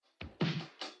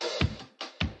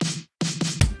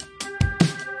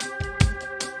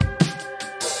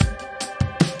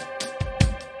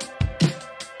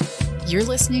You're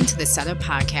listening to the Setup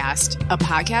Podcast, a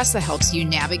podcast that helps you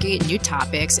navigate new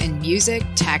topics in music,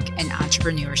 tech, and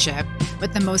entrepreneurship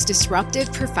with the most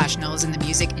disruptive professionals in the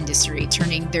music industry,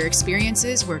 turning their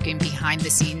experiences working behind the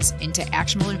scenes into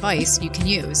actionable advice you can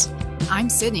use. I'm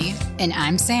Sydney. And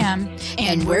I'm Sam.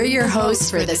 And we're your hosts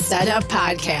for the Setup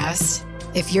Podcast.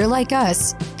 If you're like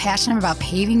us, passionate about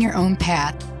paving your own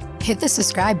path, hit the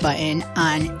subscribe button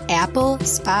on Apple,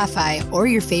 Spotify, or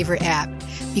your favorite app,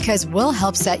 because we'll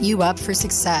help set you up for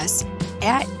success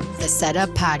at the Setup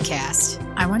Podcast.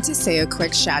 I want to say a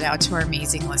quick shout out to our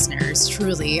amazing listeners.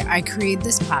 Truly, I created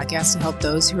this podcast to help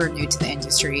those who are new to the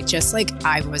industry, just like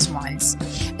I was once.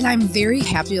 And I'm very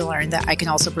happy to learn that I can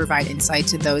also provide insight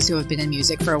to those who have been in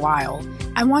music for a while.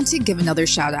 I want to give another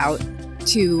shout out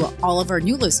to all of our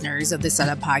new listeners of the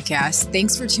Setup Podcast.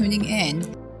 Thanks for tuning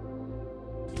in.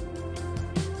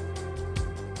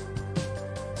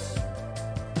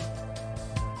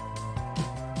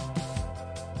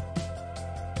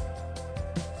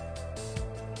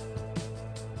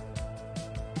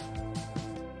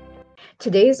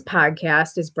 Today's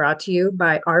podcast is brought to you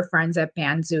by our friends at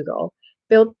Bandzoogle.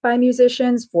 Built by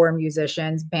musicians for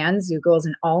musicians, Bandzoogle is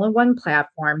an all-in-one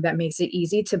platform that makes it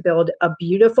easy to build a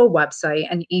beautiful website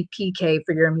and APK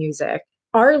for your music.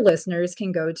 Our listeners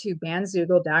can go to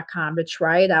bandzoogle.com to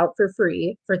try it out for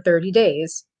free for 30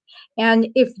 days. And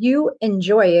if you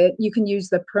enjoy it, you can use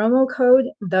the promo code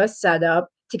TheSetup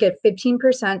to get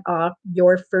 15% off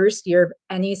your first year of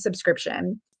any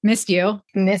subscription. Missed you.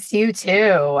 Missed you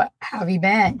too. How have you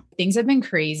been? Things have been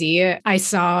crazy. I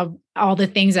saw all the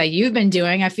things that you've been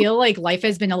doing. I feel like life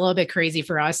has been a little bit crazy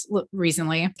for us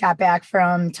recently. Got back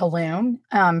from Tulum,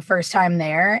 first time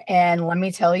there. And let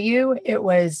me tell you, it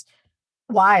was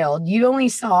wild. You only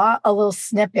saw a little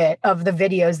snippet of the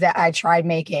videos that I tried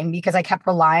making because I kept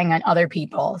relying on other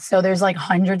people. So there's like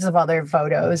hundreds of other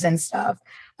photos and stuff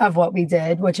of what we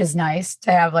did, which is nice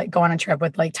to have, like, go on a trip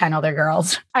with like 10 other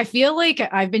girls. I feel like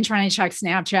I've been trying to check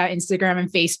Snapchat, Instagram,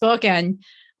 and Facebook, and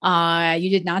you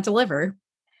did not deliver.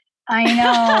 I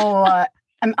know.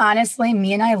 I'm honestly,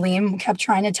 me and Eileen kept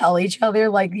trying to tell each other,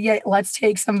 like, yeah, let's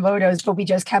take some photos, but we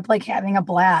just kept like having a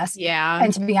blast. Yeah.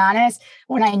 And to be honest,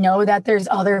 when I know that there's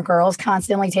other girls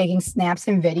constantly taking snaps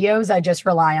and videos, I just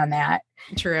rely on that.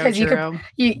 True.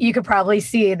 You could probably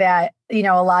see that, you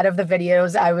know, a lot of the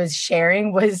videos I was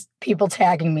sharing was people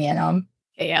tagging me in them.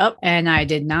 Yep. And I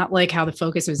did not like how the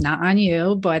focus was not on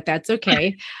you, but that's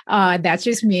okay. That's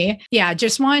just me. Yeah.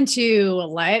 Just wanted to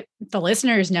let the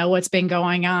listeners know what's been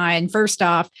going on. First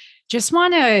off, just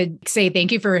want to say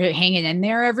thank you for hanging in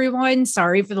there, everyone.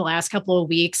 Sorry for the last couple of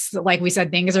weeks. Like we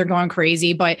said, things are going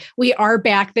crazy, but we are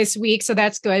back this week. So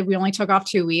that's good. We only took off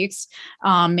 2 weeks.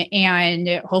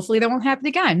 And hopefully that won't happen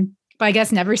again. But I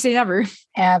guess never say never.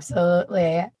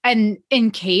 Absolutely. And in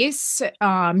case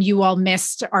you all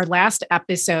missed our last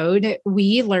episode,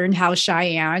 we learned how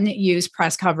Cheyenne used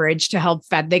press coverage to help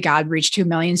Fed the God reach 2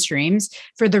 million streams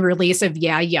for the release of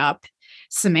Yeah Yup.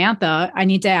 Samantha, I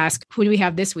need to ask, who do we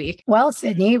have this week? Well,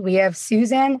 Sydney, we have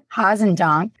Susanne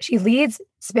Hazendonk. She leads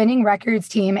Spinning Records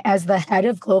team as the head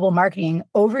of global marketing,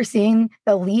 overseeing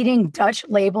the leading Dutch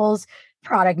labels,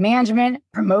 product management,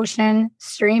 promotion,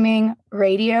 streaming,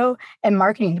 radio, and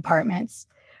marketing departments.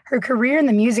 Her career in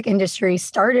the music industry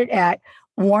started at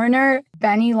Warner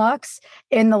Benelux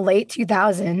in the late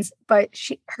 2000s, but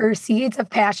her seeds of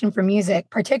passion for music,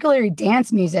 particularly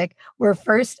dance music, were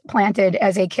first planted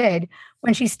as a kid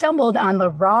when she stumbled on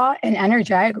the raw and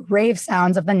energetic rave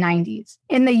sounds of the 90s.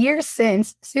 In the years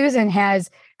since, Susan has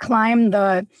climbed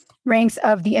the ranks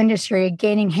of the industry,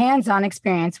 gaining hands-on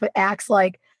experience with acts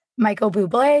like Michael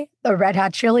Bublé, the Red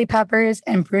Hot Chili Peppers,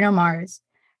 and Bruno Mars.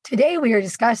 Today, we are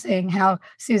discussing how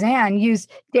Susanne used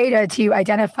data to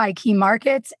identify key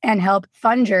markets and help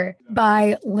Thunder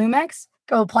by Lumex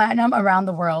go platinum around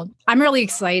the world. I'm really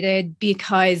excited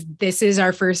because this is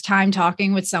our first time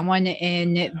talking with someone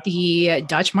in the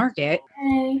Dutch market.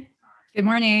 Hey. Good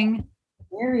morning.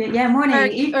 Yeah,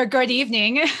 morning. Or good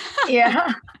evening.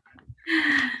 Yeah.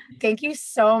 Thank you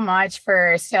so much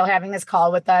for still having this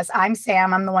call with us. I'm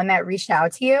Sam. I'm the one that reached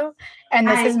out to you. And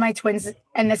this is my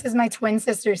twin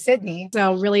sister, Sydney.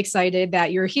 So really excited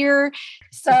that you're here.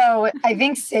 So I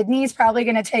think Sydney's probably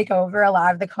going to take over a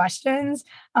lot of the questions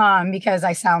because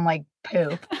I sound like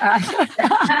poop.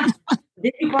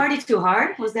 Did you party too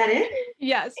hard? Was that it?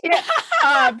 Yes.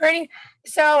 Yeah. Bernie.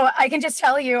 So I can just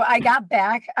tell you, I got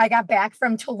back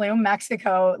from Tulum,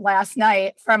 Mexico last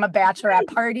night from a bachelorette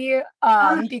party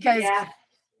because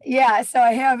Yeah, so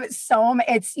I have it's,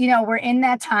 we're in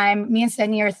that time. Me and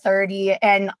Sydney are 30,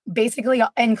 and basically,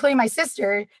 including my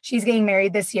sister, she's getting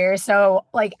married this year. So,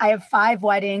 like, I have 5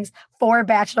 weddings, 4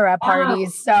 bachelorette Wow.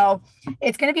 parties. So,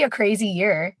 it's going to be a crazy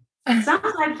year.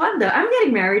 Sounds like fun though. I'm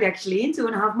getting married actually in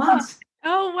 2.5 months.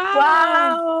 Oh, wow.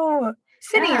 Wow.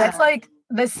 Sydney, that's Yeah. like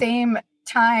the same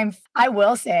time. I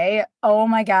will say, oh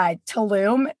my God,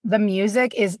 Tulum, the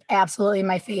music is absolutely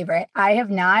my favorite. I have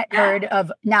not Yeah. heard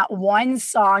of not one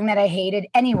song that I hated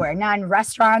anywhere, not in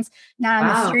restaurants, not on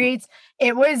the Wow. streets.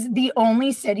 It was the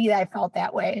only city that I felt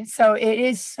that way. So it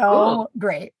is so Cool.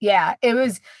 great. Yeah, it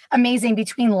was amazing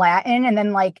between Latin and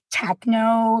then like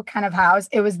techno kind of house.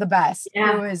 It was the best. It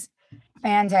Yeah. was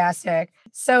fantastic.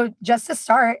 So just to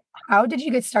start, how did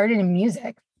you get started in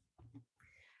music?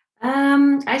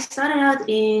 I started out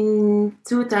in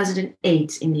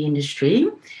 2008 in the industry,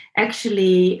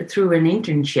 actually through an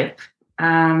internship.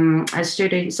 I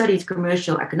studied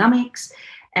commercial economics,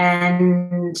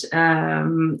 and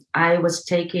I was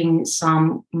taking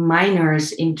some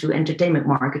minors into entertainment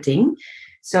marketing.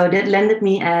 So that landed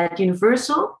me at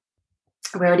Universal,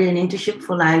 where I did an internship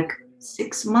for like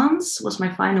 6 months, was my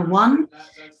final one.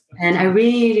 And I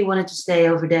really wanted to stay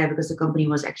over there because the company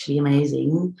was actually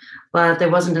amazing. But there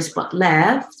wasn't a spot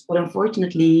left. But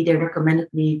unfortunately, they recommended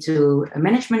me to a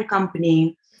management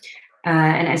company.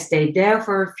 And I stayed there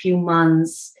for a few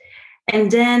months.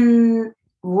 And then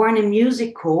Warner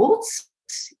Music called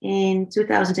in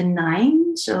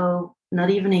 2009. So not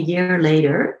even a year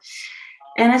later.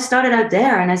 And I started out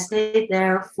there and I stayed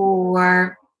there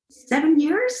for 7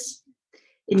 years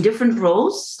in different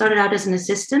roles. Started out as an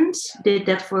assistant, did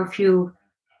that for a few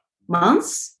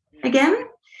months again.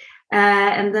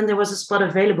 And then there was a spot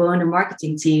available in the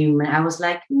marketing team. And I was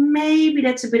like, maybe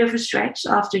that's a bit of a stretch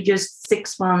after just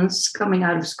 6 months coming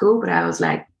out of school. But I was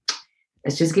like,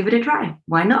 let's just give it a try.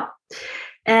 Why not?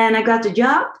 And I got the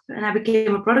job and I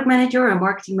became a product manager, a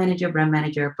marketing manager, brand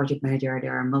manager, project manager.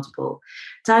 There are multiple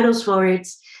titles for it.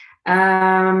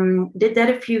 Did that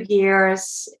a few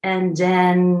years and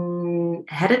then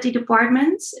headed the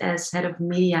department as head of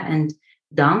media and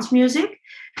dance music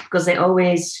because they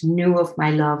always knew of my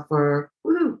love for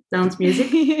dance music.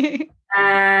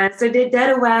 So did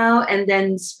that a while and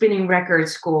then Spinning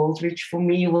Records called, which for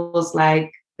me was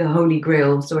like the holy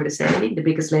grail, so to say, the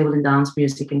biggest label in dance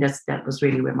music. And that was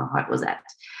really where my heart was at.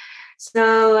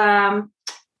 So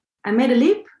I made a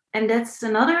leap. And that's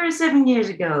another 7 years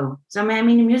ago. So I'm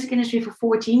in the music industry for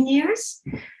 14 years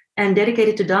and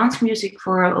dedicated to dance music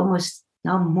for almost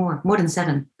more than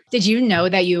 7. Did you know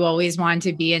that you always wanted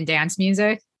to be in dance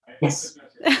music? Yes.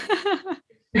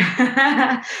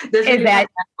 That's really that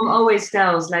always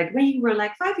tells, like when you were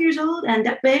like 5 years old and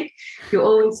that big, you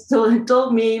always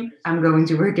told me I'm going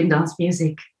to work in dance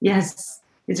music. Yes,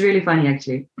 it's really funny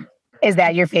actually. Is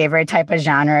that your favorite type of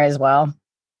genre as well?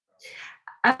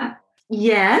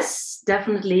 Yes,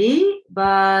 definitely.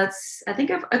 But I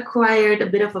think I've acquired a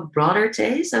bit of a broader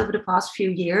taste over the past few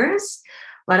years.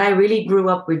 But I really grew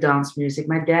up with dance music.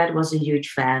 My dad was a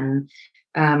huge fan.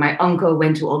 My uncle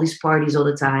went to all these parties all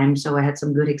the time. So I had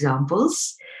some good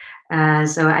examples.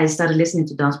 So I started listening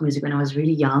to dance music when I was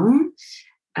really young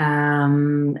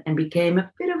and became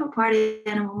a bit of a party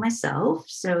animal myself.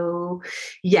 So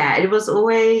yeah, it was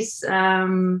always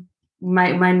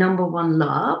my number one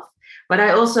love. But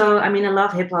I also, I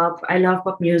love hip hop. I love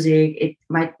pop music.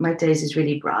 My taste is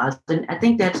really broad, and I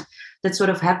think that sort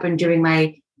of happened during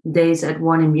my days at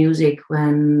Warner Music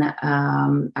when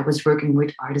I was working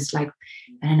with artists like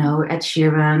Ed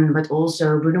Sheeran, but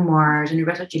also Bruno Mars and the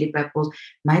Red Hot Chili Peppers,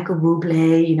 Michael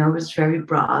Bublé. It was very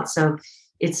broad, so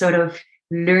it sort of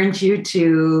learned you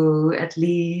to at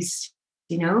least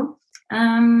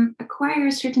acquire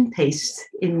a certain taste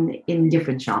in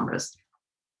different genres.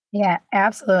 Yeah,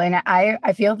 absolutely. And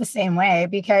I feel the same way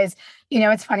because,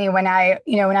 it's funny when I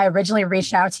originally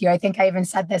reached out to you, I think I even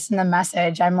said this in the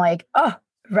message. I'm like, oh,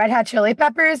 Red Hot Chili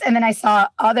Peppers. And then I saw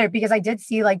because I did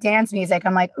see like dance music.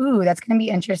 I'm like, ooh, that's going to be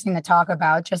interesting to talk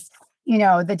about just,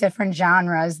 the different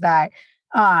genres that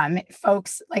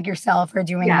folks like yourself are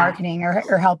doing marketing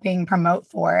or helping promote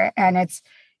for. And it's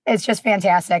just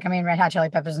fantastic. Red Hot Chili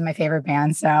Peppers is my favorite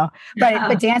band. So,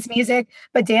 but dance music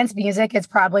is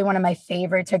probably one of my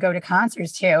favorite to go to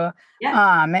concerts to.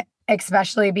 Yeah.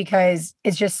 Especially because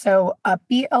it's just so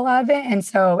upbeat, a lot of it. And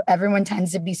so everyone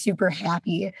tends to be super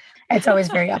happy. It's always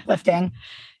very uplifting.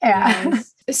 Yeah.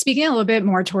 Yes. Speaking a little bit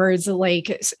more towards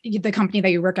like the company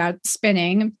that you work at,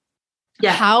 Spinning.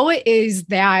 Yeah. How is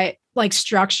that like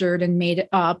structured and made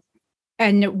up?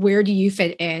 And where do you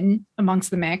fit in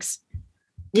amongst the mix?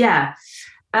 Yeah,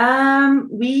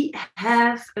 we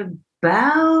have a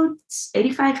about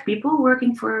 85 people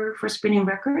working for Spinning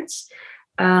Records.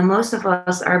 Most of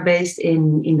us are based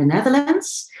in the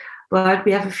Netherlands, but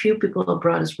we have a few people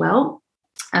abroad as well.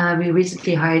 We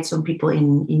recently hired some people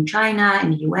in China,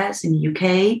 in the US, in the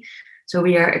UK. So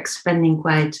we are expanding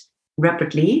quite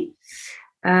rapidly.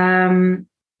 I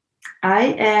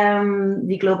am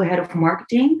the global head of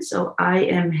marketing. So I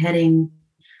am heading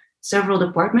several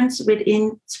departments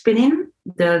within Spinning,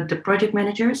 the project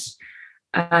managers.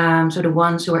 So the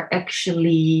ones who are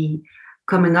actually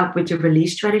coming up with the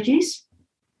release strategies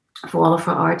for all of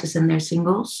our artists and their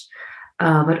singles,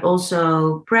 but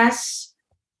also press,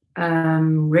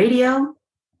 radio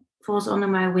falls under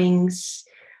my wings,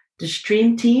 the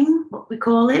stream team, what we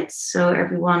call it. So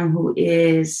everyone who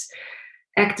is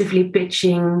actively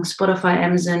pitching Spotify,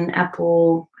 Amazon,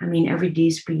 Apple, every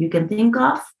DSP you can think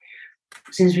of.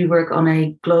 Since we work on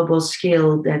a global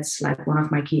scale, that's like one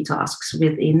of my key tasks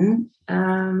within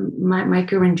my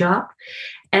current job.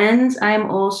 And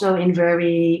I'm also in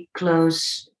very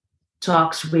close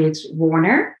talks with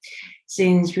Warner,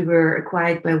 since we were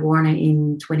acquired by Warner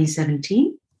in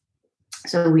 2017.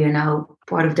 So we are now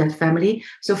part of that family.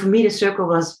 So for me, the circle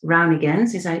was round again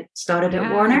since I started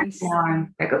at Warner. Now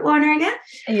I'm back at Warner again.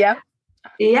 Yeah.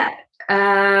 Yeah.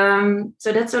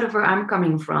 So that's sort of where I'm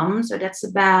coming from. So that's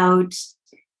about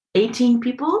 18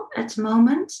 people at the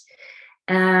moment.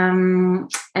 And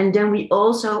then we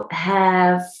also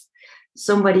have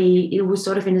somebody who's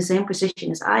sort of in the same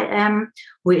position as I am,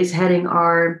 who is heading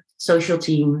our social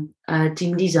team,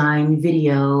 team design,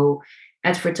 video,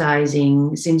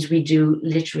 advertising, since we do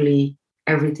literally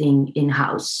everything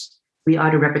in-house. We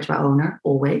are the repertoire owner,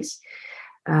 always.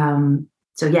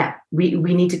 So yeah, we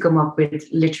need to come up with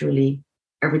literally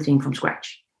everything from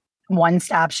scratch.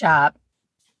 One-stop shop.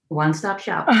 One-stop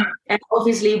shop. And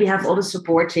obviously we have all the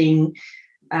supporting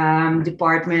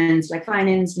departments like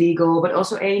finance, legal, but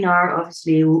also A&R,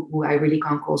 obviously, who I really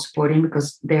can't call supporting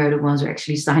because they're the ones who are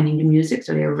actually signing the music.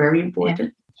 So they're very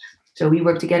important. Yeah. So we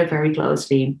work together very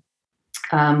closely.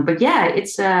 But yeah,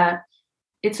 it's a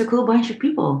cool bunch of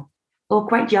people, all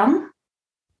quite young,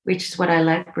 which is what I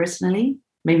like personally.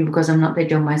 Maybe because I'm not that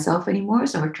young myself anymore,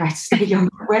 so I try to stay young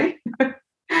away.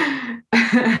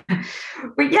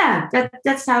 But yeah,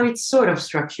 that's how it's sort of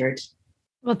structured.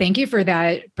 Well, thank you for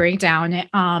that breakdown.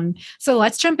 So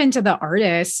let's jump into the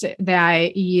artists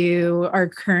that you are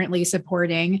currently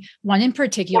supporting. One in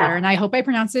particular, and I hope I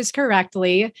pronounced this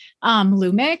correctly,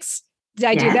 Lumix. Did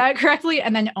I do that correctly?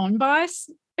 And then Own Boss.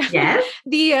 Yes.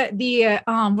 the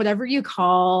whatever you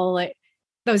call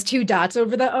those two dots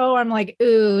over the O. I'm like,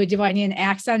 ooh, do I need an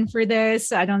accent for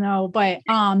this? I don't know, but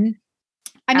I'm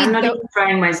not even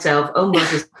trying myself. Own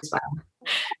Boss is fine.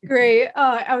 Great.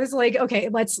 I was like, okay,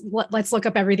 let's look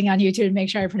up everything on YouTube to make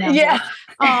sure I pronounce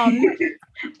it.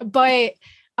 But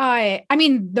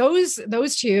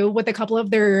those two with a couple of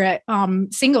their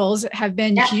singles have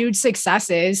been huge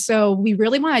successes. So we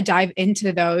really want to dive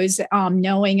into those,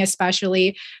 knowing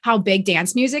especially how big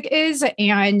dance music is.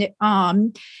 And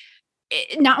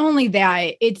not only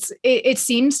that, it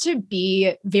seems to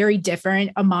be very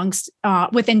different amongst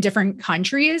within different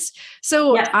countries.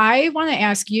 So I want to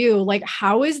ask you, like,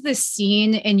 how is the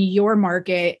scene in your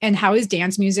market and how is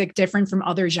dance music different from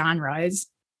other genres?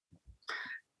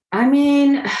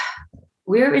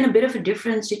 We're in a bit of a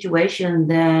different situation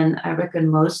than I reckon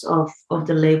most of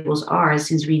the labels are,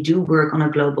 since we do work on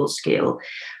a global scale.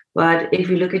 But if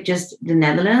you look at just the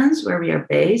Netherlands, where we are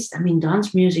based,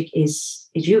 dance music is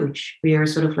huge. We are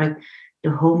sort of like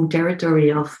the home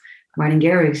territory of Martin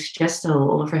Garrix, Chesto,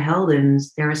 Oliver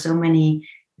Heldens. There are so many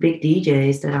big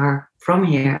DJs that are from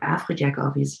here, Afrojack,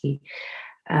 obviously.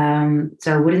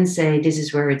 So I wouldn't say this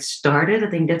is where it started. I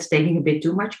think that's taking a bit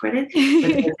too much credit.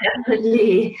 But there's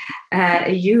definitely a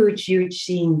huge, huge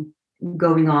scene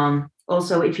going on.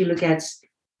 Also, if you look at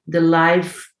the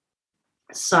live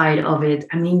side of it,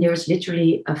 there's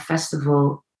literally a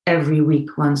festival every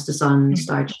week once the sun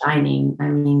starts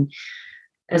shining.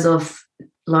 As of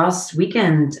last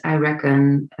weekend, I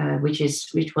reckon, which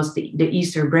was the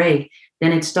Easter break,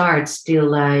 then it starts till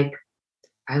like,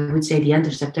 I would say the end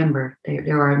of September.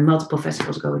 There are multiple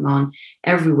festivals going on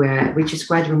everywhere, which is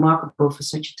quite remarkable for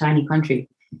such a tiny country.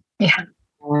 Yeah.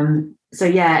 So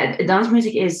yeah, dance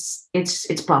music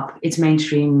it's pop, it's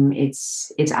mainstream,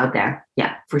 it's out there.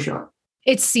 Yeah, for sure.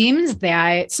 It seems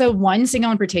that, so one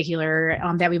single in particular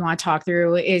that we want to talk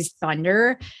through is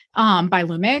Thunder by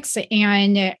Lumix.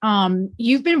 And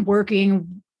you've been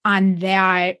working on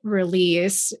that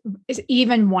release is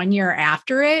even 1 year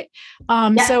after it.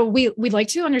 So we'd like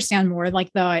to understand more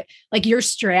like your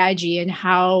strategy and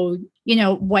how,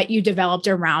 what you developed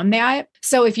around that.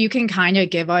 So if you can kind of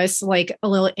give us like a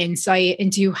little insight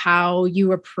into how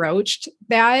you approached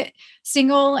that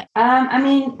single.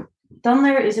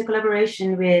 Thunder is a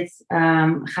collaboration with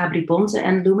Gabri Ponte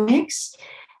and Lumix.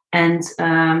 And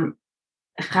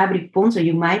Gabri Ponte,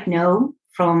 you might know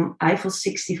from Eiffel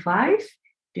 65.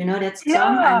 Do you know that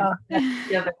song?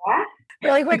 Yeah.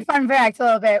 Really quick fun fact, a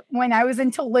little bit. When I was in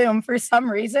Tulum, for some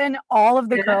reason, all of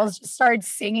the girls just started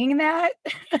singing that.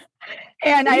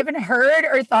 And I haven't heard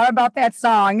or thought about that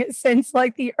song since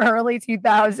like the early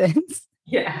 2000s.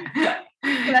 Yeah.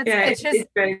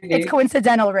 It's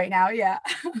coincidental right now. Yeah.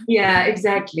 Yeah,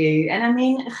 exactly. And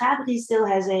Gabri still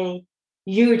has a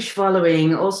huge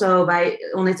following also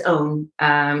on its own.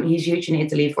 He's huge in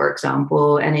Italy, for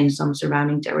example, and in some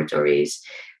surrounding territories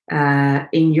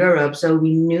in Europe. So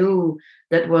we knew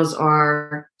that was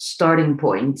our starting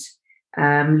point.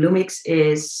 Lumix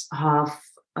is half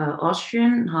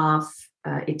Austrian, half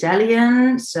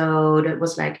Italian. So that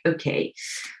was like, okay,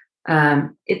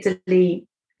 Italy,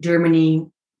 Germany,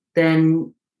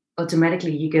 then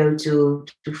automatically you go to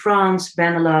France,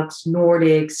 Benelux,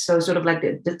 Nordics. So sort of like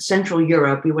the Central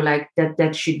Europe, we were like,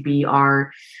 that should be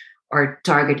our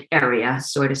target area,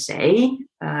 so to say.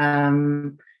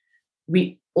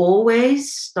 We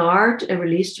always start a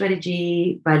release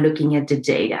strategy by looking at the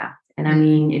data.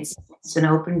 And it's an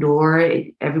open door.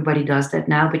 Everybody does that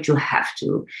now, but you have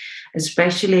to,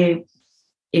 especially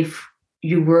if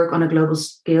you work on a global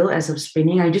scale as of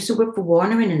spinning. I used to work for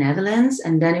Warner in the Netherlands,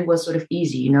 and then it was sort of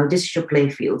easy. This is your play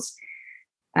fields.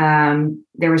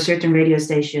 There were certain radio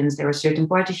stations, there were certain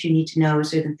parties you need to know,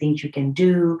 certain things you can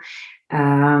do,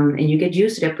 and you get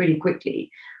used to that pretty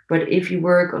quickly. But if you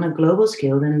work on a global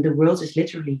scale, then the world is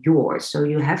literally yours. So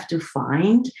you have to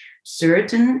find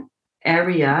certain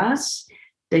areas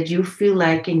that you feel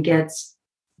like can get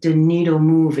the needle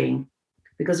moving,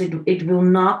 because it will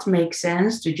not make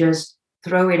sense to just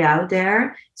throw it out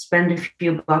there, spend a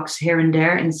few bucks here and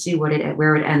there, and see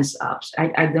where it ends up.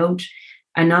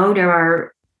 I know there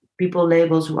are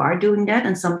labels who are doing that,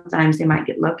 and sometimes they might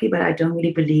get lucky, but I don't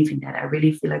really believe in that. I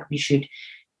really feel like we should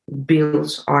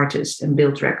build artists and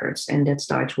build records, and that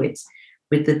starts with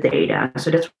the data. So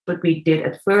that's what we did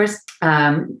at first,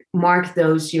 mark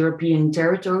those European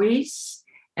territories.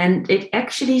 And it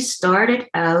actually started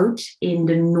out in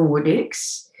the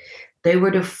Nordics. They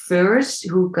were the first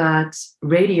who got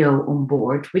radio on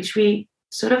board, which we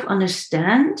sort of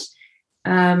understand,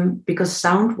 because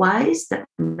sound-wise, that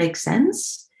makes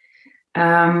sense.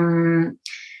 And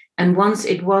once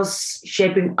it was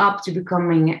shaping up to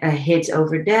becoming a hit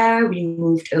over there, we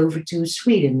moved over to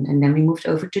Sweden, and then we moved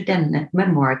over to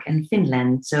Denmark and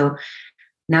Finland. So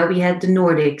now we had the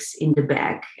Nordics in the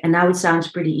bag. And now it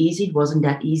sounds pretty easy. It wasn't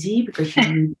that easy, because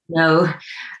you know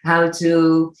how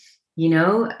to,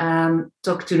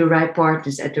 talk to the right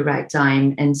partners at the right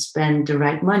time, and spend the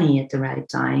right money at the right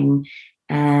time,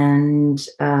 and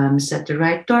set the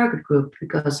right target group.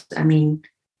 Because,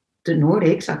 the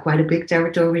Nordics are quite a big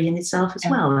territory in itself as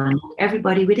well. And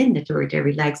everybody within the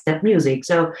territory likes that music.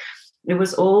 So it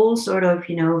was all sort of,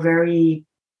 very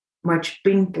much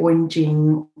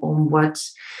pinpointing on what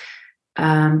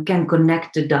can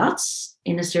connect the dots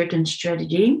in a certain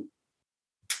strategy.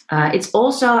 It's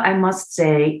also, I must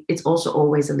say, it's also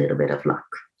always a little bit of luck.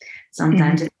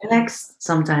 Sometimes it connects,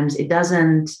 sometimes it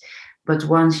doesn't. But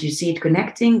once you see it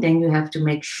connecting, then you have to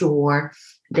make sure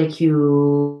that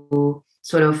you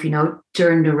sort of,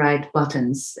 turn the right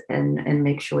buttons and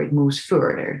make sure it moves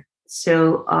further.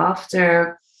 So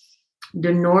after the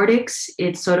Nordics,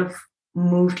 it sort of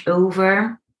moved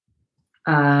over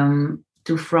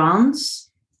to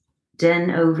France,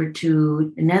 then over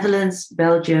to the Netherlands,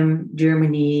 Belgium,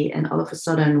 Germany, and all of a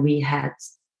sudden we had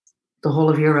the whole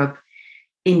of Europe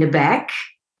in the bag.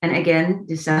 And again,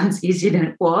 this sounds easier than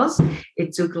it was.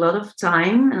 It took a lot of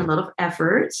time and a lot of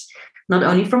effort, not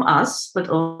only from us, but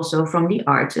also from the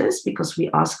artists, because we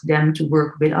asked them to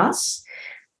work with us.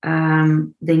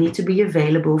 They need to be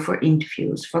available for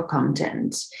interviews, for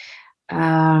content.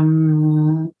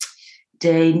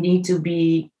 They need to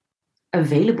be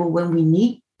available when we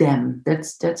need them.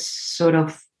 That's sort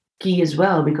of key as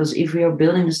well, because if we are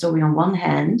building a story on one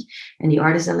hand and the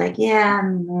artists are like, yeah,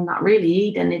 not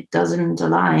really, then it doesn't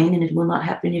align and it will not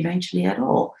happen eventually at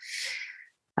all.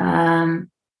 And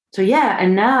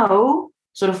now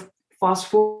sort of fast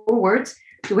forward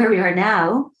to where we are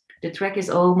now. The track is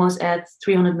almost at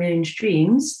 300 million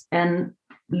streams, and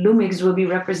Lumix will be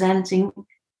representing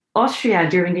Austria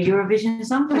during the Eurovision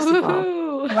Song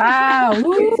Festival. Wow.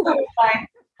 Woo. So it's like,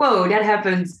 whoa, that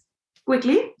happened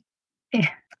quickly.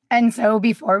 And so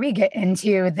before we get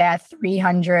into that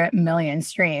 300 million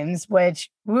streams, which,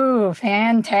 woo,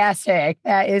 fantastic.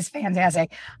 That is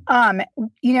fantastic.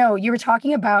 You were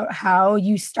talking about how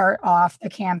you start off the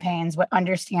campaigns with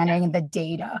understanding the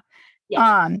data.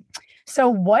 Yeah. So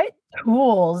what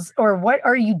tools or what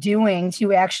are you doing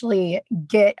to actually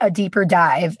get a deeper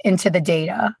dive into the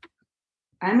data?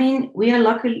 I mean, we are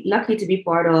lucky to be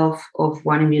part of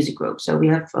Warner Music Group. So we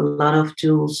have a lot of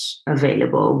tools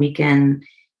available. We can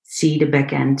see the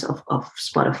back end of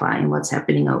Spotify and what's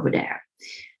happening over there.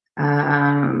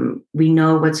 We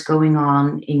know what's going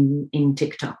on in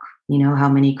TikTok, how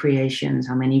many creations,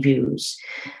 how many views.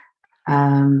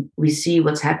 We see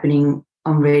what's happening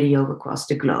on radio across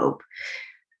the globe.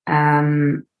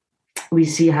 We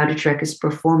see how the track is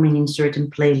performing in certain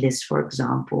playlists, for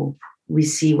example. We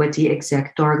see what the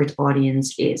exact target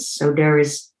audience is. So there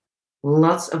is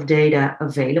lots of data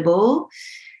available.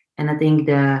 And I think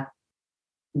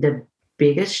the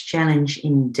biggest challenge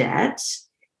in that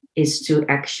is to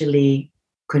actually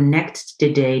connect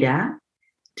the data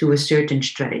to a certain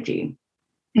strategy.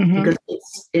 Mm-hmm. Because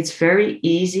it's very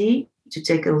easy to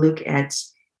take a look at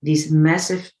these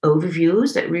massive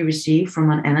overviews that we receive from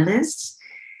an analyst.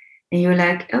 And you're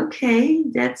like, okay,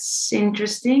 that's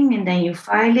interesting. And then you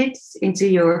file it into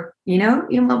your,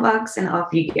 email box and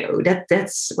off you go.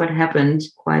 That's what happened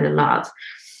quite a lot.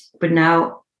 But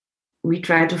now we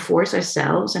try to force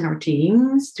ourselves and our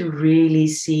teams to really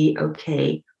see,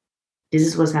 okay, this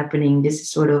is what's happening. This is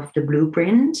sort of the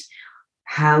blueprint.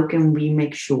 How can we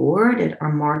make sure that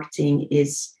our marketing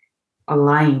is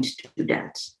aligned to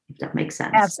that, if that makes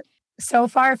sense? Absolutely. So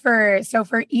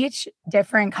for each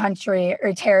different country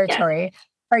or territory,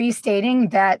 Are you stating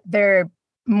that there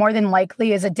more than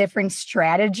likely is a different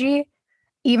strategy?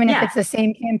 Even if it's the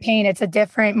same campaign, it's a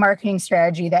different marketing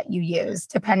strategy that you use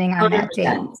depending on 100%. That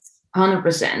date.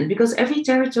 100%, because every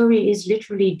territory is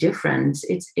literally different.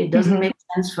 It doesn't make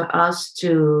sense for us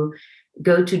to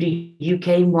go to the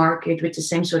UK market with the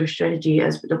same sort of strategy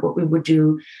as what we would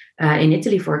do in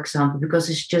Italy, for example, because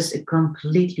it's just a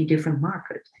completely different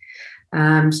market.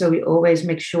 So we always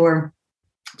make sure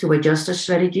to adjust our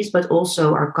strategies, but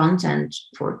also our content,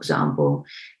 for example,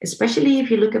 especially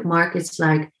if you look at markets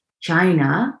like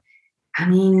China. I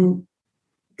mean,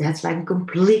 that's like a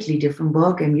completely different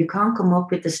ballgame. You can't come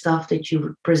up with the stuff that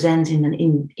you present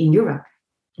in Europe.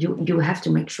 You have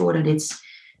to make sure that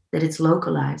it's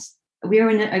localized. We are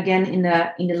in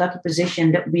the lucky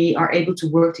position that we are able to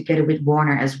work together with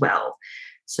Warner as well.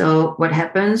 So what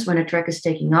happens when a track is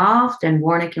taking off, then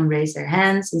Warner can raise their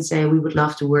hands and say, we would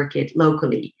love to work it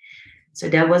locally. So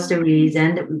that was the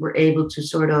reason that we were able to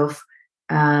sort of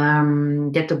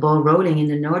get the ball rolling in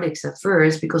the Nordics at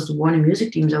first, because the Warner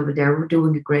music teams over there were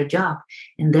doing a great job.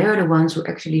 And they're the ones who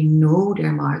actually know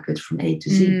their market from A to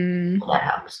Z. So that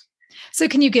helps. So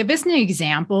can you give us an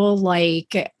example,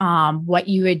 like what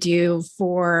you would do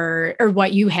or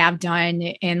what you have done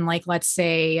in, like, let's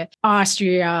say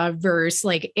Austria versus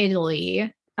like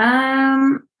Italy?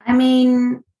 I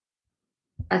mean,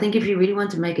 I think if you really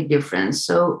want to make a difference.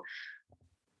 So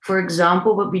for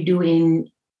example, what we do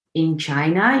in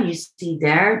China, you see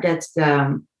there that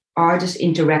the artist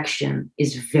interaction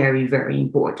is very, very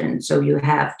important. So you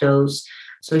have those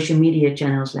social media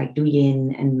channels like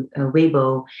Douyin and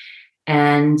Weibo.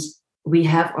 And we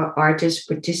have our artists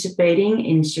participating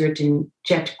in certain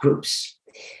chat groups.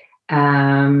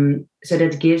 So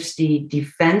that gives the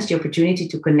fans the opportunity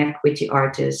to connect with the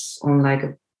artists on like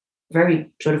a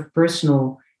very sort of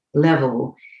personal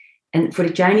level. And for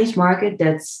the Chinese market,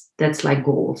 that's like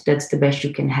gold. That's the best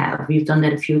you can have. We've done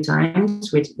that a few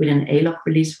times with an A-Lock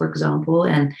release, for example.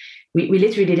 And we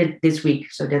literally did it this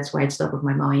week. So that's why it's top of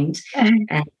my mind.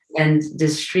 And the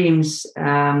streams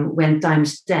went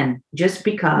times 10, just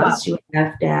because you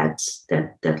have that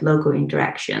local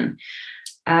interaction.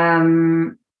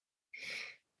 In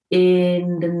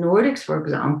the Nordics, for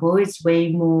example, it's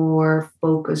way more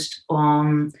focused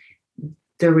on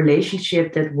the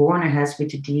relationship that Warner has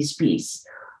with the DSPs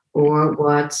or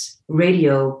what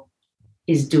radio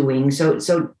is doing. So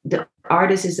the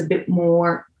artist is a bit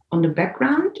more on the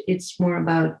background. It's more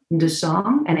about the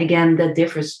song. And again, that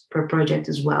differs per project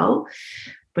as well.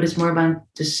 But it's more about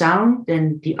the sound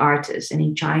than the artist. And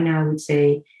in China, I would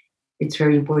say it's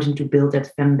very important to build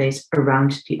that fan base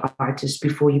around the artist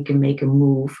before you can make a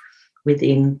move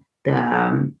within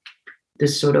the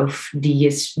sort of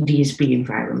DSP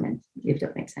environment, if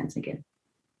that makes sense again.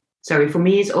 Sorry, for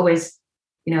me, it's always,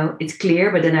 it's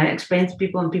clear, but then I explain to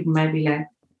people and people might be like,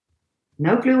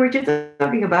 no clue what you're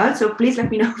talking about. So please let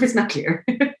me know if it's not clear.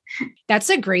 That's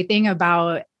a great thing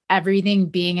about everything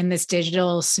being in this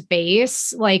digital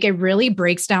space. Like it really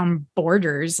breaks down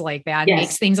borders like that, Yes.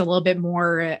 makes things a little bit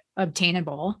more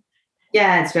obtainable.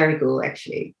 Yeah, it's very cool,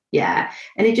 actually. Yeah.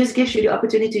 And it just gives you the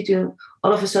opportunity to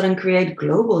all of a sudden create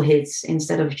global hits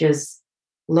instead of just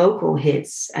local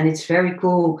hits. And it's very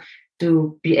cool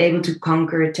to be able to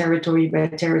conquer territory by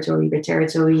territory by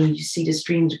territory. You see the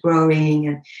streams growing.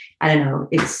 And I don't know,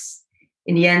 it's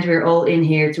in the end, we're all in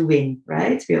here to win,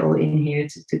 right? We're all in here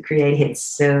to create hits.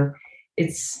 So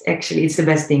it's the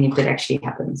best thing if that actually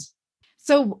happens.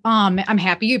 So I'm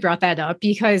happy you brought that up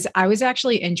because I was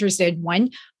actually interested. When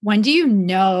do you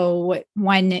know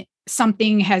when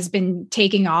something has been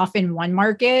taking off in one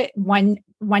market? When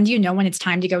do you know when it's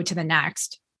time to go to the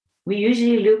next? We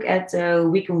usually look at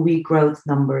week-on-week growth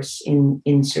numbers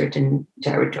in certain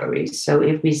territories. So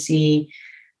if we see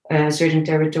a certain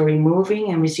territory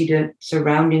moving and we see the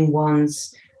surrounding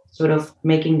ones sort of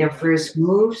making their first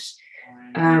moves,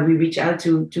 we reach out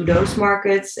to those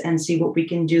markets and see what we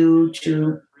can do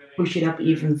to push it up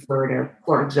even further,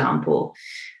 for example.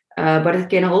 But it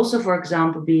can also, for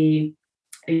example, be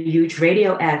a huge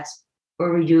radio ad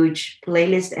or a huge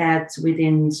playlist ad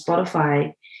within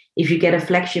Spotify. If you get a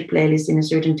flagship playlist in a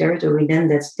certain territory, then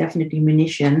that's definitely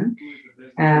munition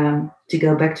to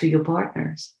go back to your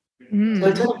partners. So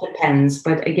it sort of depends.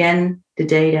 But again, the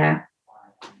data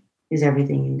is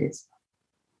everything in this.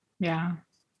 Yeah.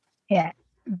 Yeah.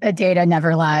 The data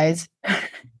never lies.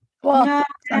 Well, no,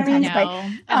 sometimes, no,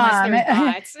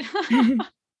 unless there's bots.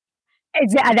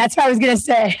 Exactly. That's what I was going to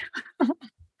say.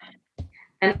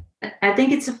 And I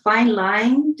think it's a fine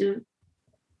line to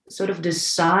sort of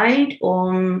decide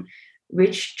on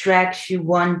which tracks you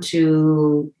want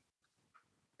to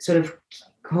sort of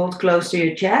hold close to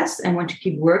your chest and want to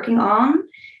keep working on,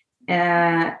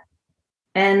 and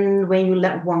when you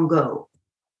let one go.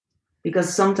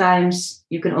 Because sometimes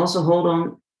you can also hold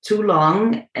on too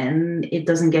long and it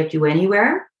doesn't get you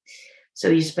anywhere. So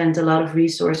you spend a lot of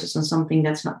resources on something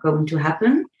that's not going to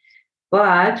happen.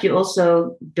 But you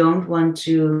also don't want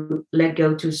to let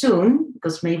go too soon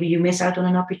because maybe you miss out on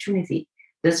an opportunity.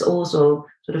 That's also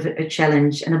sort of a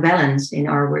challenge and a balance in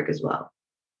our work as well.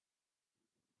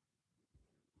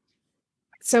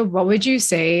 So what would you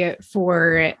say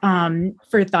for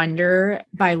Thunder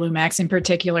by Lumex in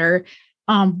particular?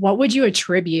 What would you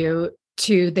attribute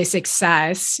to the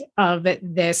success of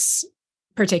this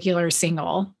particular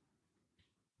single?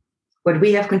 What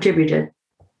we have contributed.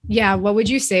 Yeah, what would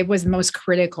you say was most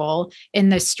critical in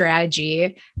the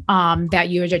strategy that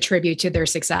you would attribute to their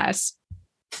success?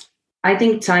 I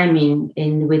think timing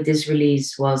with this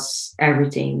release was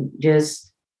everything. Just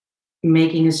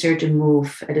making a certain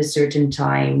move at a certain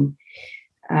time.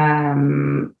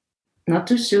 Not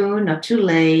too soon, not too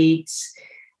late.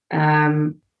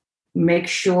 Make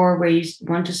sure where you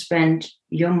want to spend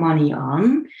your money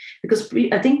on. Because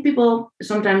I think people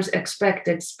sometimes expect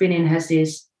that spinning has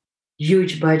this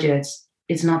huge budgets.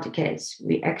 It's not the case.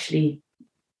 We actually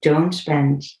don't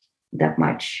spend that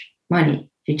much money.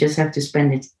 You just have to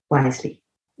spend it wisely.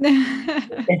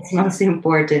 That's most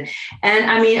important. And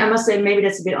I mean, I must say, maybe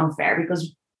that's a bit unfair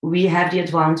because we have the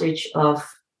advantage of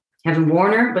having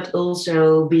Warner, but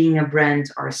also being a brand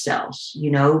ourselves.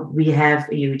 You know, we have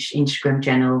a huge Instagram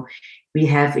channel. We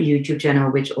have a YouTube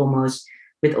channel with almost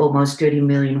 30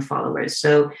 million followers.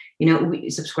 So, you know, we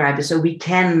subscribers. So we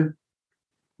can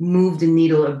move the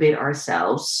needle a bit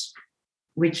ourselves,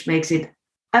 which makes it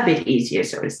a bit easier,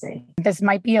 so to say. This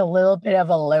might be a little bit of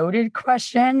a loaded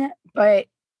question, but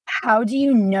how do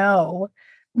you know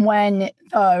when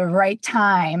the right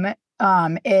time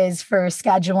is for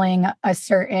scheduling a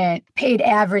certain paid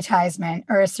advertisement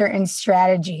or a certain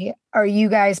strategy? Are you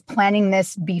guys planning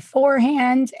this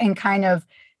beforehand and kind of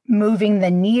moving the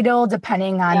needle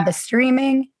depending on the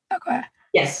streaming? Okay.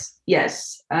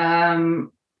 Yes.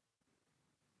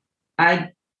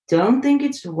 I don't think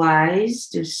it's wise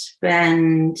to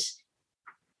spend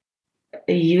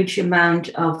a huge amount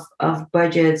of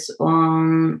budgets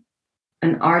on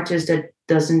an artist that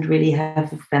doesn't really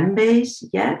have a fan base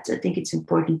yet. I think it's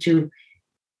important to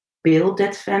build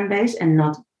that fan base and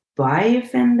not buy a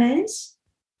fan base.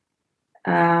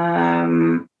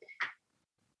 I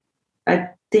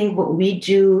think what we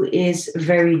do is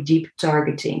very deep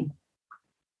targeting.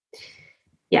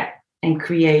 Yeah. And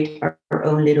create our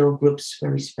own little groups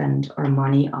where we spend our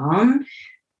money on.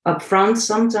 Upfront,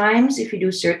 sometimes, if you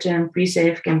do certain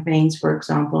pre-save campaigns, for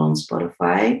example, on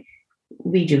Spotify,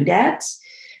 we do that.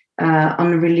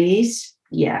 On release,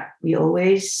 we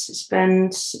always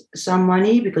spend some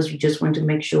money because we just want to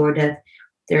make sure that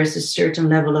there's a certain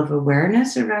level of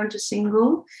awareness around the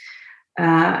single.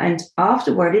 And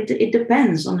afterward, it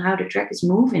depends on how the track is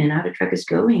moving and how the track is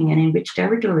going and in which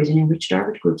territories and in which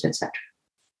target groups, etc.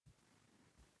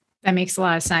 That makes a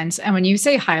lot of sense. And when you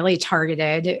say highly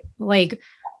targeted, like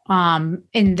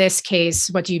in this case,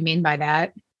 what do you mean by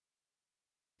that?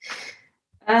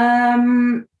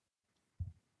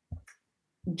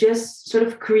 Just sort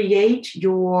of create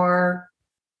your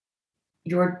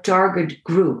target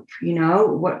group.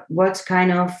 What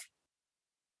kind of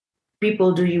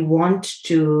people do you want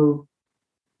to,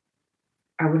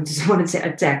 I would just want to say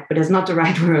attack, but that's not the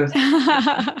right word.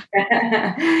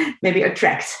 Maybe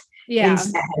attract. Yeah.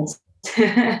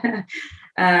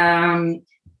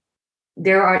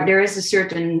 There is a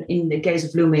certain, in the case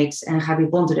of Lumix and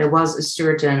Gabi Ponte, there was a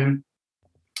certain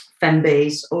fan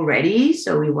base already.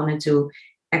 So we wanted to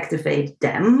activate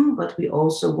them, but we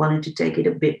also wanted to take it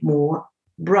a bit more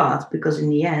broad, because in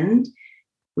the end,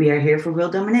 we are here for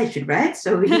world domination, right?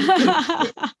 So we need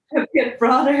to a bit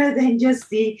broader than just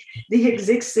the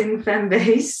existing fan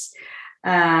base.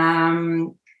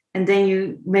 And then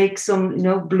you make some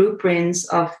blueprints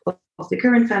of the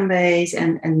current fan base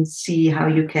and see how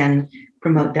you can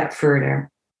promote that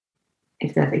further,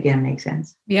 if that again makes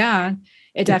sense. Yeah,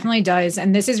 it definitely does.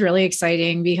 And this is really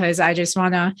exciting because I just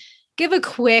want to give a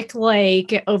quick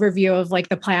overview of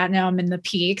the platinum and the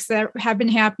peaks that have been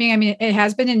happening. I mean, it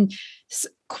has been in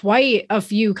quite a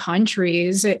few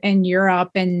countries in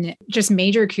Europe, and just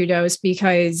major kudos,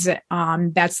 because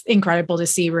that's incredible to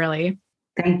see, really.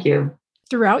 Thank you.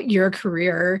 Throughout your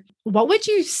career, what would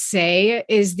you say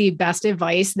is the best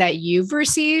advice that you've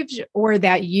received or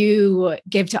that you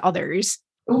give to others?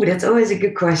 Oh, that's always a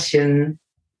good question.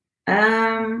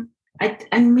 I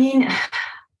mean,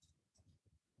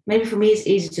 maybe for me it's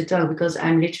easy to talk because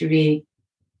I'm literally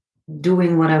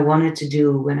doing what I wanted to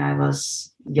do when I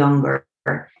was younger.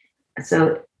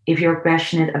 So if you're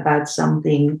passionate about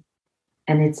something,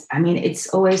 and it's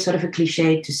always sort of a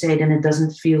cliche to say, then it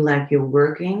doesn't feel like you're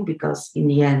working, because in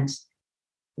the end,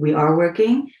 we are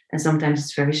working, and sometimes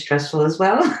it's very stressful as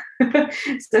well.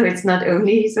 So it's not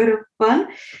only sort of fun.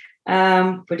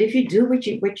 But if you do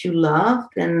what you love,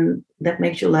 then that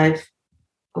makes your life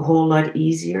a whole lot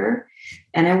easier.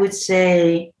 And I would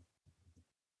say,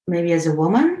 maybe as a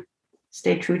woman,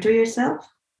 stay true to yourself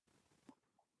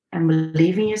and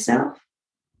believe in yourself.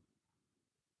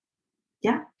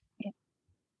 Yeah.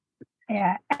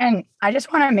 Yeah. And I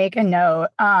just want to make a note.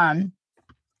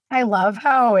 I love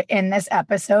how in this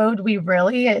episode, we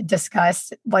really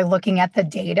discussed looking at the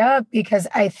data, because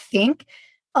I think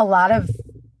a lot of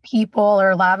people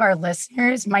or a lot of our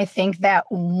listeners might think that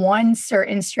one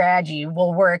certain strategy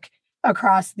will work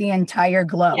across the entire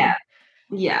globe.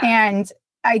 Yeah. And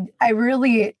I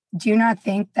really do not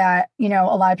think that, a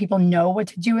lot of people know what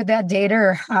to do with that data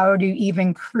or how to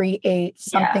even create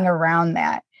something around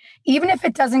that. Even if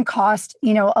it doesn't cost,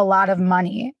 a lot of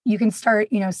money, you can start,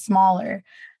 smaller.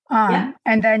 And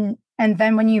then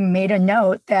when you made a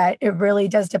note that it really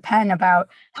does depend about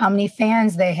how many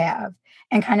fans they have,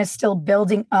 and kind of still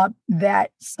building up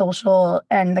that social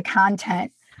and the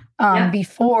content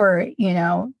before,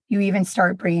 you even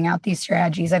start bringing out these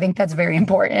strategies. I think that's very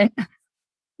important.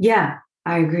 Yeah,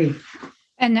 I agree.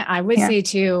 And I would say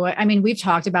too, I mean, we've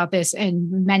talked about this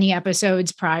in many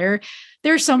episodes prior.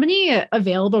 There's so many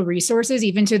available resources,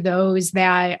 even to those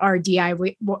that are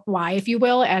DIY, if you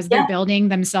will, as they're building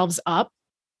themselves up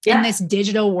in this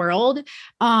digital world.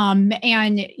 And,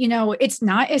 it's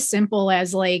not as simple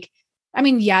as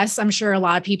yes, I'm sure a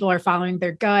lot of people are following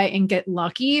their gut and get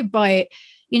lucky, but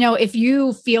if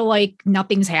you feel like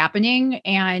nothing's happening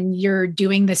and you're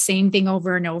doing the same thing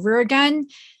over and over again,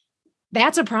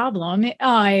 that's a problem.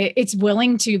 It's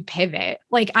willing to pivot.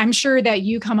 I'm sure that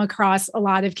you come across a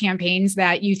lot of campaigns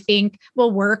that you think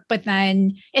will work, but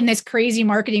then in this crazy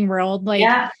marketing world,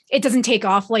 it doesn't take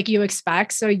off like you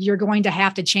expect. So you're going to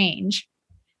have to change.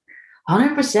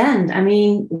 100%. I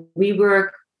mean, we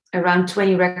work around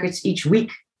 20 records each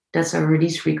week. That's our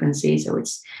release frequency. So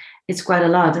it's quite a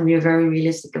lot. And we're very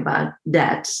realistic about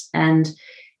that. And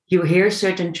you hear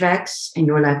certain tracks and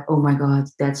you're like, oh my God,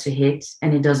 that's a hit.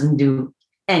 And it doesn't do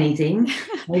anything.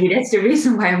 Maybe that's the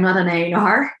reason why I'm not an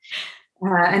A&R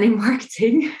and in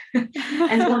marketing.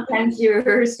 And sometimes you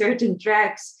hear certain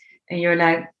tracks and you're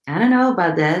like, I don't know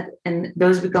about that. And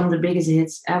those become the biggest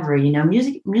hits ever.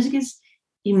 Music is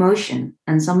emotion.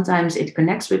 And sometimes it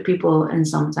connects with people and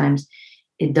sometimes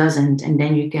it doesn't. And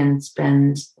then you can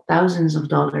spend thousands of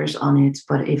dollars on it,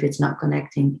 but if it's not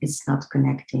connecting, it's not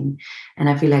connecting. And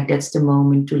I feel like that's the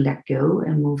moment to let go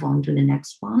and move on to the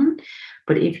next one.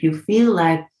 But if you feel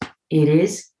like it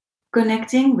is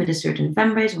connecting with a certain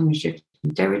fan base or a certain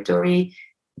territory,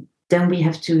 then we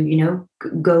have to,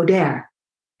 go there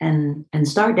and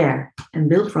start there and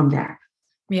build from there.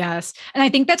 Yes. And I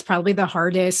think that's probably the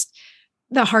hardest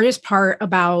part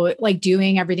about like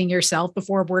doing everything yourself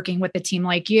before working with a team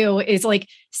like you is like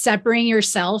separating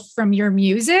yourself from your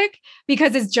music,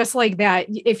 because it's just like that.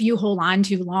 If you hold on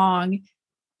too long,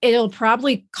 it'll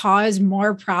probably cause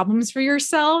more problems for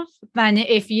yourself than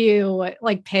if you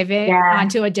like pivot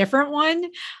onto a different one.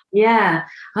 Yeah,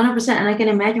 100%. And I can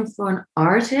imagine for an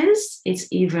artist, it's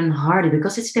even harder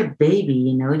because it's their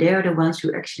baby, they're the ones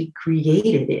who actually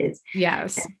created it.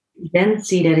 Yes. And then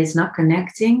see that it's not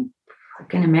connecting. I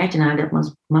can imagine how that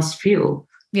must feel.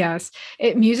 Yes.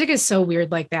 Music is so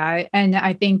weird like that. And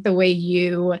I think the way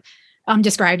you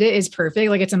described it is perfect.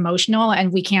 Like it's emotional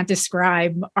and we can't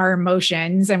describe our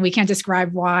emotions and we can't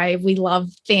describe why we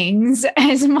love things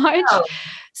as much. Oh.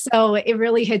 So it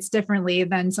really hits differently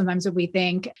than sometimes what we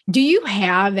think. Do you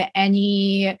have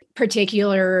any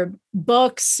particular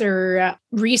books or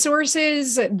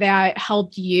resources that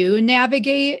helped you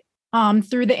navigate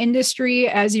through the industry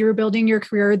as you were building your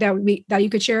career that you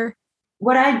could share?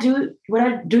 What I do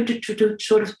to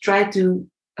sort of try to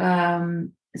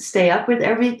stay up with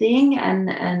everything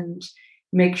and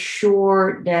make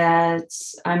sure that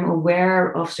I'm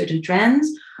aware of certain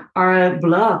trends are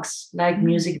blogs like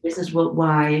Music Business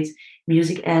Worldwide,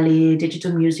 Music Alley,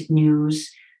 Digital Music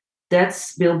News.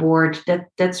 That's Billboard.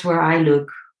 That's where I look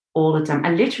all the time.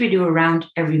 I literally do a round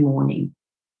every morning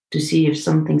to see if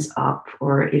something's up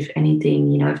or if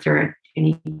anything, if there are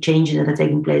any changes that are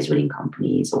taking place within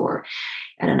companies, or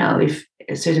I don't know, if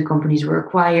certain companies were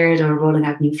acquired or rolling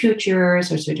out new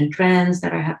features or certain trends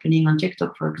that are happening on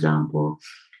TikTok, for example.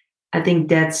 I think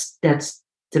that's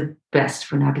the best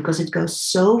for now because it goes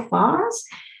so fast,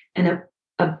 and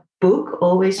a book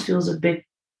always feels a bit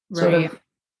sort of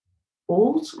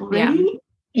old already.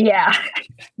 Yeah.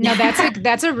 No,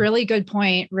 that's a really good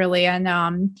point, really. And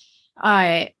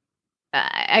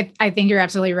I think you're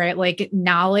absolutely right. Like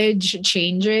knowledge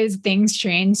changes, things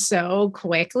change so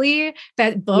quickly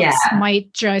that books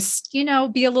might just, be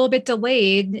a little bit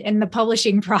delayed in the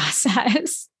publishing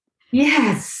process.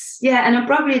 Yes. Yeah. And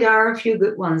probably there are a few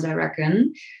good ones, I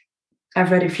reckon.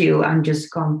 I've read a few. I'm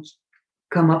just can't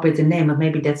come up with the name, but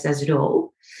maybe that says it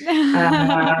all.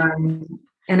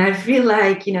 And I feel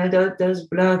like, those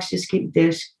blogs just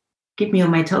keep me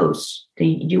on my toes.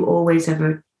 You always have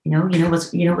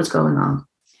what's going on.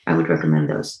 I would recommend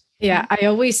those. Yeah, I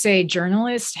always say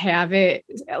journalists have it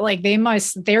like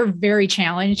they're very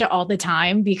challenged all the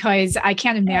time because I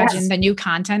can't imagine the new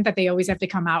content that they always have to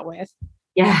come out with.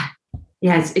 Yeah.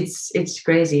 Yeah, it's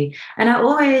crazy. And I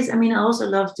also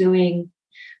love doing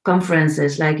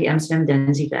conferences like the Amsterdam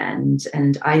Dance event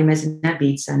and IMS in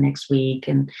Ibiza next week,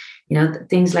 and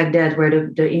things like that where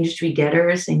the industry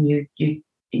gathers and you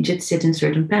just sit in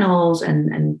certain panels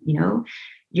and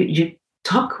you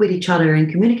talk with each other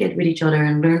and communicate with each other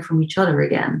and learn from each other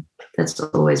again. That's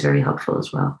always very helpful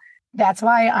as well. That's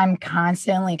why I'm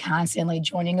constantly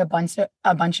joining a bunch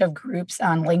of groups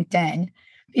on LinkedIn,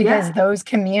 because those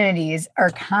communities are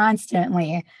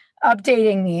constantly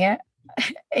updating me,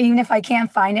 even if I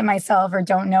can't find it myself or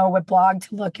don't know what blog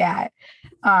to look at,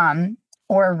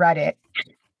 or Reddit.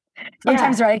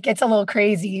 Sometimes Reddit gets a little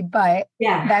crazy, but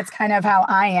that's kind of how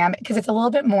I am, because it's a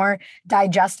little bit more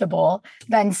digestible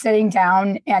than sitting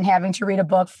down and having to read a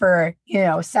book for,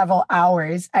 several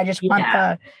hours. I just want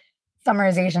the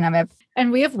summarization of it.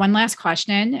 And we have one last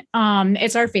question.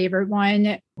 It's our favorite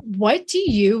one. What do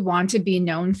you want to be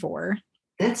known for?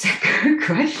 That's a good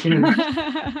question.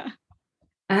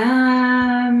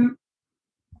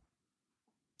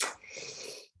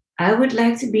 I would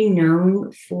like to be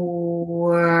known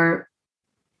for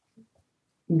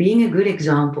being a good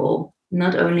example,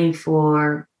 not only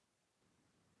for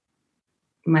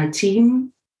my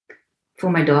team,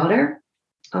 for my daughter,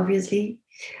 obviously,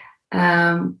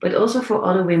 but also for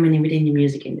other women within the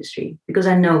music industry, because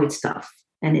I know it's tough.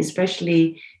 And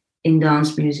especially in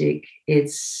dance music,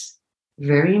 it's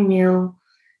very male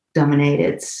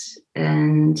dominated.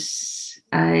 And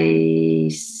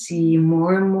I see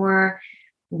more and more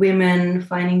women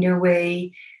finding their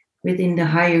way within the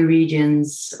higher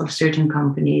regions of certain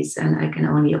companies, and I can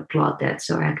only applaud that.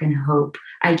 So I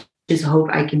just hope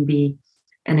I can be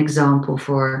an example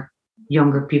for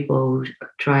younger people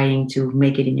trying to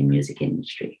make it in the music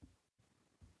industry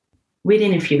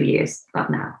within a few years, not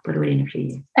now, but within a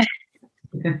few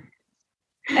years.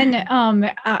 And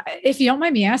if you don't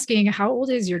mind me asking, how old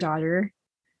is your daughter?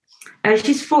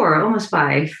 She's 4, almost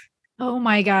 5. Oh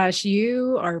my gosh,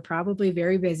 you are probably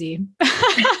very busy.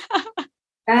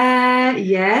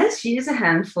 Yes, she is a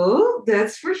handful,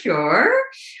 that's for sure.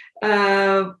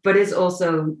 But it's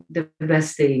also the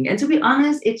best thing. And to be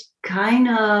honest, it's kind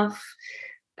of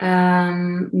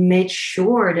made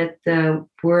sure that the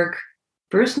work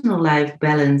personal life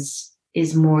balance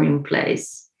is more in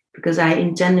place, because I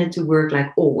intended to work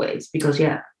like always, because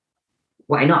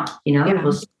why not? It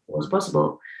was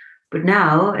possible. But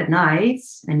now at night,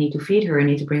 I need to feed her, I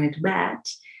need to bring her to bed,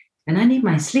 and I need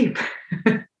my sleep.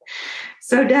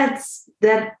 So that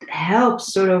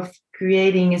helps sort of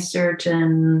creating a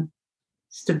certain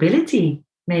stability,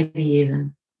 maybe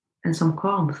even, and some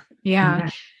calm. Yeah.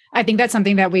 I think that's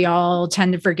something that we all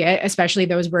tend to forget, especially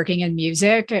those working in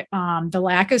music. The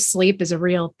lack of sleep is a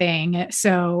real thing.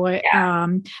 So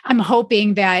I'm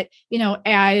hoping that,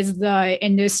 as the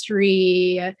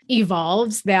industry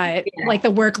evolves, that like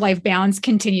the work-life balance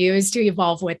continues to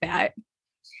evolve with that.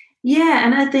 Yeah.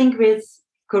 And I think with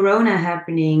Corona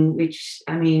happening, which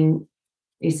I mean,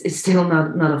 is still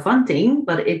not a fun thing,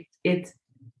 but it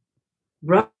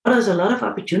brought us a lot of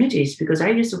opportunities, because I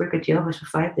used to work at the office for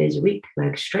 5 days a week,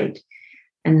 like straight.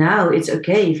 And now it's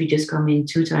okay if you just come in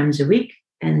 2 times a week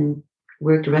and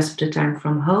work the rest of the time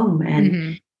from home.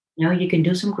 And, you can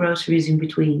do some groceries in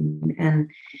between and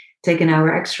take an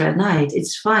hour extra at night.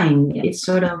 It's fine. It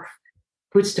sort of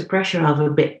puts the pressure off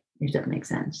a bit, if that makes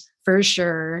sense. For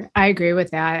sure. I agree with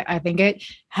that. I think it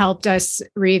helped us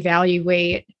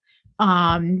reevaluate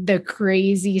the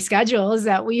crazy schedules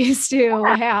that we used to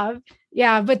have.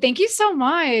 Yeah, but thank you so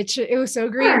much. It was so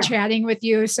great chatting with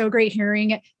you. So great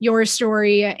hearing your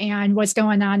story and what's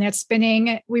going on at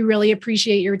Spinning. We really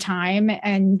appreciate your time,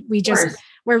 and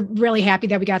we're really happy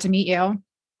that we got to meet you.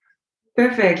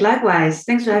 Perfect. Likewise.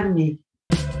 Thanks for having me.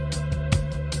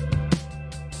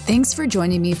 Thanks for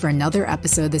joining me for another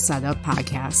episode of the Setup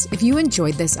Podcast. If you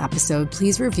enjoyed this episode,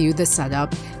 please review the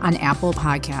Setup on Apple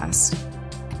Podcasts.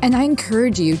 And I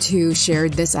encourage you to share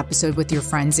this episode with your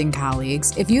friends and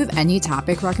colleagues. If you have any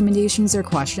topic recommendations or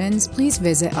questions, please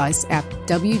visit us at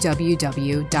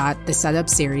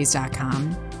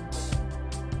www.thesetupseries.com.